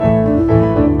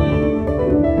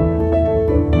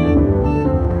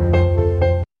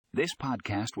This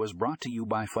podcast was brought to you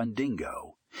by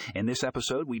Fundingo. In this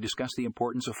episode, we discuss the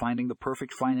importance of finding the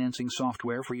perfect financing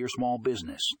software for your small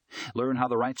business. Learn how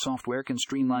the right software can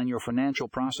streamline your financial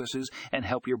processes and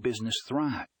help your business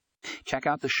thrive. Check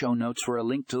out the show notes for a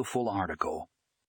link to the full article.